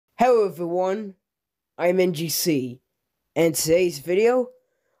Hello everyone, I'm NGC, and today's video,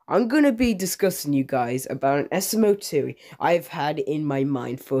 I'm gonna be discussing you guys about an SML theory I've had in my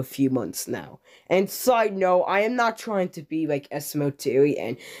mind for a few months now. And side note, I am not trying to be like SML theory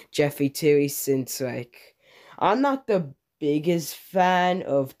and Jeffy theory since I'm not the biggest fan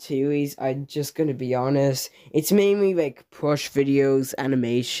of theories. I'm just gonna be honest. It's mainly like push videos,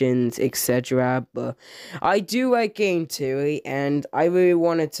 animations, etc. But I do like game theory, and I really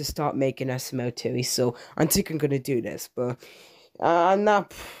wanted to start making SML theory, so I think I'm gonna do this. But I'm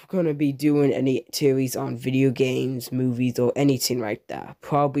not gonna be doing any theories on video games, movies, or anything like that.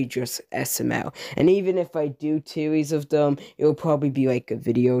 Probably just SML. And even if I do theories of them, it'll probably be like a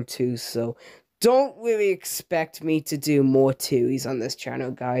video too, so don't really expect me to do more theories on this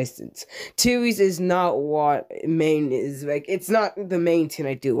channel, guys. Theories is not what main is like. It's not the main thing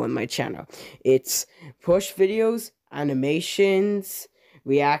I do on my channel. It's push videos, animations,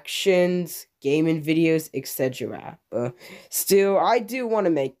 reactions, gaming videos, etc. But still, I do want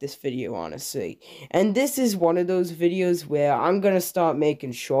to make this video, honestly. And this is one of those videos where I'm going to start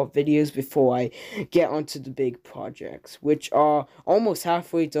making short videos before I get onto the big projects, which are almost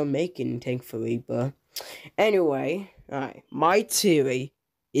halfway done making, thankfully. But anyway, alright, my theory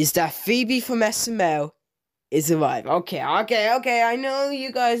is that FeeBee from SML is alive. Okay, I know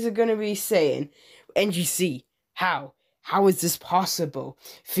you guys are going to be saying, NGC, how? How is this possible?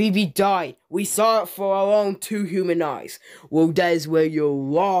 FeeBee died. We saw it for our own two human eyes. Well, that is where you're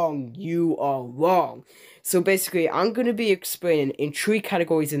wrong. You are wrong. So basically, I'm going to be explaining in 3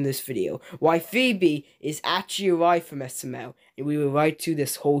 categories in this video why FeeBee is actually alive from SML, and we were right to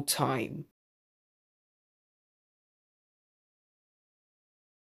this whole time.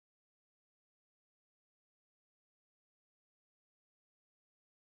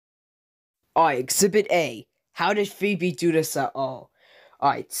 Alright, Exhibit A. How did FeeBee do this at all?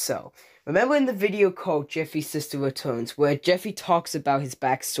 Alright, so, remember in the video called Jeffy's Sister Returns, where Jeffy talks about his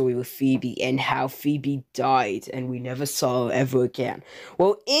backstory with FeeBee and how FeeBee died and we never saw her ever again?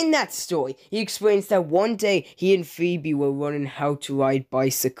 Well, in that story, he explains that one day he and FeeBee were learning how to ride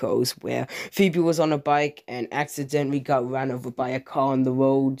bicycles, where FeeBee was on a bike and accidentally got ran over by a car on the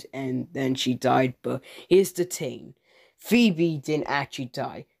road and then she died. But here's the thing. FeeBee didn't actually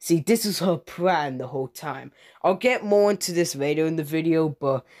die. See, this was her plan the whole time. I'll get more into this later in the video,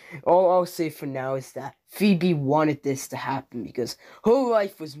 but all I'll say for now is that FeeBee wanted this to happen because her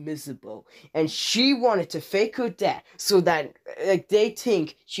life was miserable, and she wanted to fake her death so that they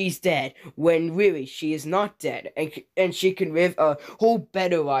think she's dead when really she is not dead, and she can live a whole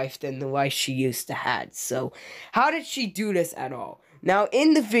better life than the life she used to have. So, how did she do this at all? Now,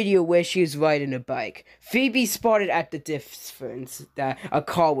 in the video where she was riding a bike, FeeBee spotted at the difference that a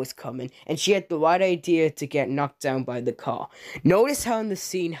car was coming, and she had the right idea to get knocked down by the car. Notice how in the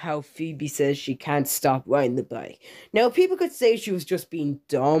scene how FeeBee says she can't stop riding the bike. Now, people could say she was just being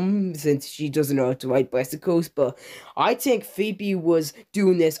dumb since she doesn't know how to ride bicycles, but I think FeeBee was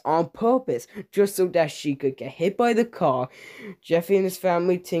doing this on purpose, just so that she could get hit by the car. Jeffy and his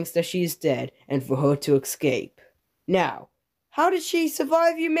family thinks that she is dead, and for her to escape. Now, how did she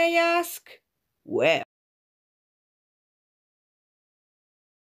survive, you may ask? Well,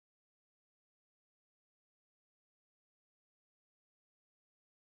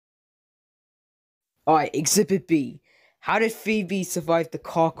 alright, Exhibit B. How did FeeBee survive the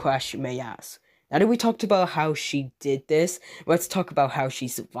car crash, you may ask? Now that we talked about how she did this, let's talk about how she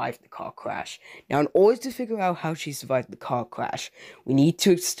survived the car crash. Now, in order to figure out how she survived the car crash, we need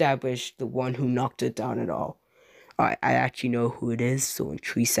to establish the one who knocked her down at all. Alright, I actually know who it is, so in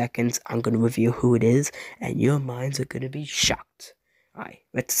 3 seconds, I'm gonna reveal who it is, and your minds are gonna be shocked. Alright,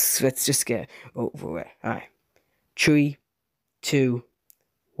 let's just get over it. Alright. 3, 2,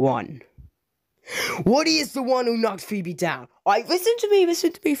 1. Woody is the one who knocked FeeBee down. Alright, listen to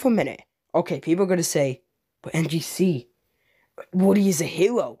me for a minute. Okay, people are gonna say, but NGC, Woody is a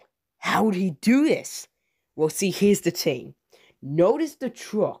hero. How would he do this? Well, see, here's the thing. Notice the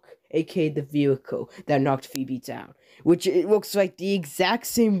truck, aka the vehicle that knocked FeeBee down, which it looks like the exact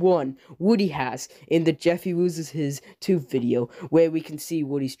same one Woody has in the Jeffy Loses His Tooth video, where we can see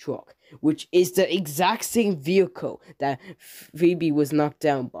Woody's truck, which is the exact same vehicle that FeeBee was knocked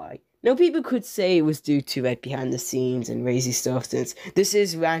down by. Now, people could say it was due to behind the scenes and crazy stuff, since this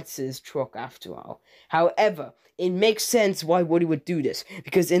is Rance's truck after all. However, it makes sense why Woody would do this,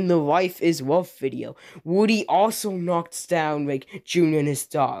 because in the Life is Love video, Woody also knocks down Junior and his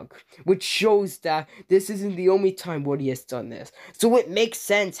dog, which shows that this isn't the only time Woody has done this. So it makes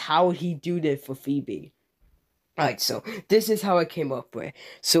sense how he do this for FeeBee. Alright, so this is how I came up with.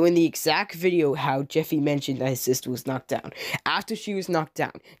 So in the exact video how Jeffy mentioned that his sister was knocked down. After she was knocked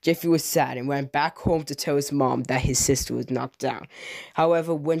down, Jeffy was sad and went back home to tell his mom that his sister was knocked down.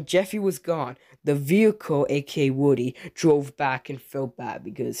 However, when Jeffy was gone, the vehicle, aka Woody, drove back and felt bad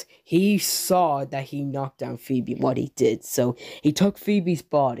because he saw that he knocked down FeeBee, what he did. So he took FeeBee's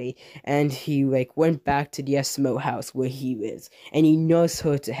body and he went back to the SML house where he is, and he nursed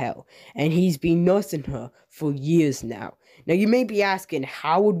her to hell. And he's been nursing her for years now. Now you may be asking,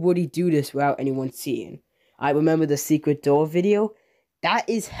 how would Woody do this without anyone seeing? I remember the secret door video. That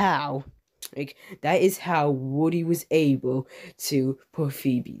is how Woody was able to put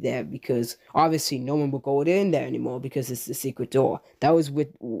FeeBee there, because obviously no one will go in there anymore because it's the secret door. That was with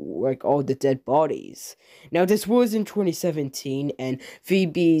all the dead bodies. Now this was in 2017, and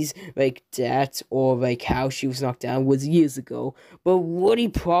FeeBee's death or how she was knocked down was years ago. But Woody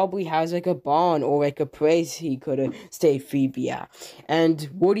probably has a bond or a place he could have stayed FeeBee at, and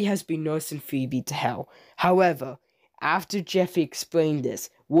Woody has been nursing FeeBee to hell. However, after Jeffy explained this,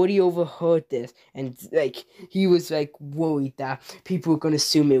 Woody overheard this, and he was worried that people were gonna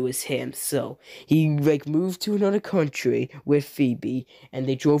assume it was him. So he moved to another country with FeeBee, and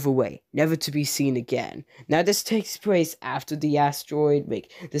they drove away, never to be seen again. Now this takes place after the asteroid.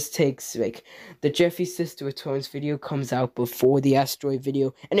 The Jeffy Sister Returns video comes out before the asteroid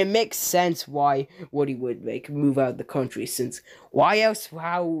video, and it makes sense why Woody would move out of the country, since why else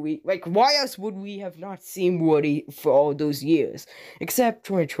would we have not seen Woody for all those years, except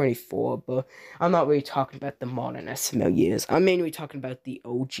 2024? But I'm not really talking about the modern SML years. I'm mainly talking about the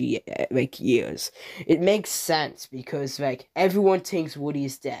OG years. It makes sense because everyone thinks Woody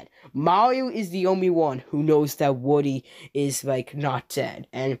is dead. Mario is the only one who knows that Woody is not dead,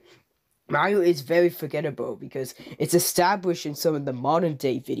 and Mario is very forgettable because it's established in some of the modern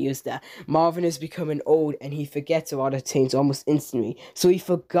day videos that Marvin is becoming old and he forgets a lot of things almost instantly. So he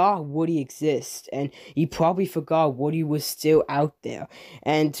forgot Woody exists, and he probably forgot Woody was still out there.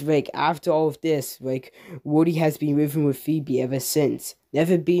 And after all of this, Woody has been living with FeeBee ever since,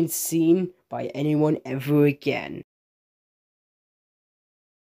 never been seen by anyone ever again.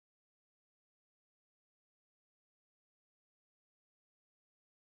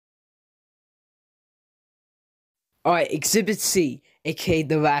 Alright, Exhibit C, aka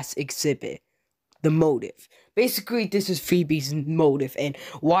the last exhibit. The motive. Basically, this is FeeBee's motive and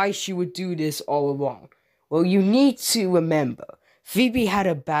why she would do this all along. Well, you need to remember, FeeBee had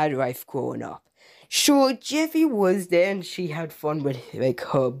a bad life growing up. Sure, Jeffy was there and she had fun with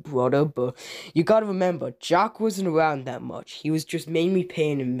her brother, but you gotta remember, Jock wasn't around that much. He was just mainly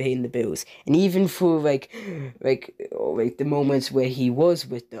paying the bills, and even for the moments where he was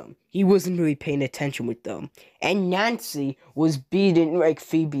with them, he wasn't really paying attention with them. And Nancy was beating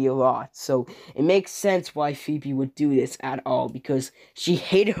FeeBee a lot, so it makes sense why FeeBee would do this at all, because she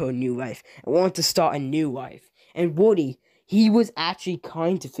hated her new life and wanted to start a new life. And Woody, he was actually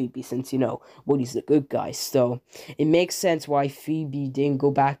kind to FeeBee, since, Woody's the good guy. So it makes sense why FeeBee didn't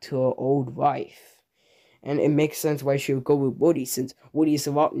go back to her old life. And it makes sense why she would go with Woody, since Woody is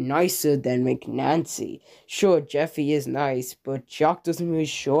a lot nicer than Nancy. Sure, Jeffy is nice, but Jock doesn't really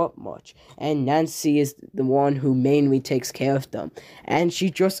show up much. And Nancy is the one who mainly takes care of them. And she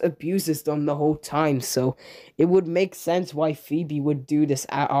just abuses them the whole time. So it would make sense why FeeBee would do this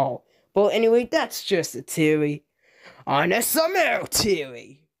at all. But anyway, that's just a theory. On SML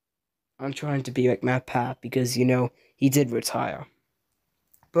theory. I'm trying to be Matt Pat because, he did retire.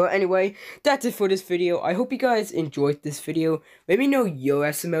 But anyway, that's it for this video. I hope you guys enjoyed this video. Let me know your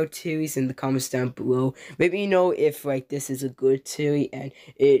SML theories in the comments down below. Let me know if this is a good theory, and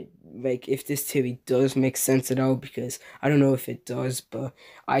if this theory does make sense at all, because I don't know if it does, but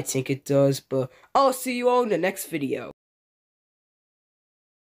I think it does. But I'll see you all in the next video.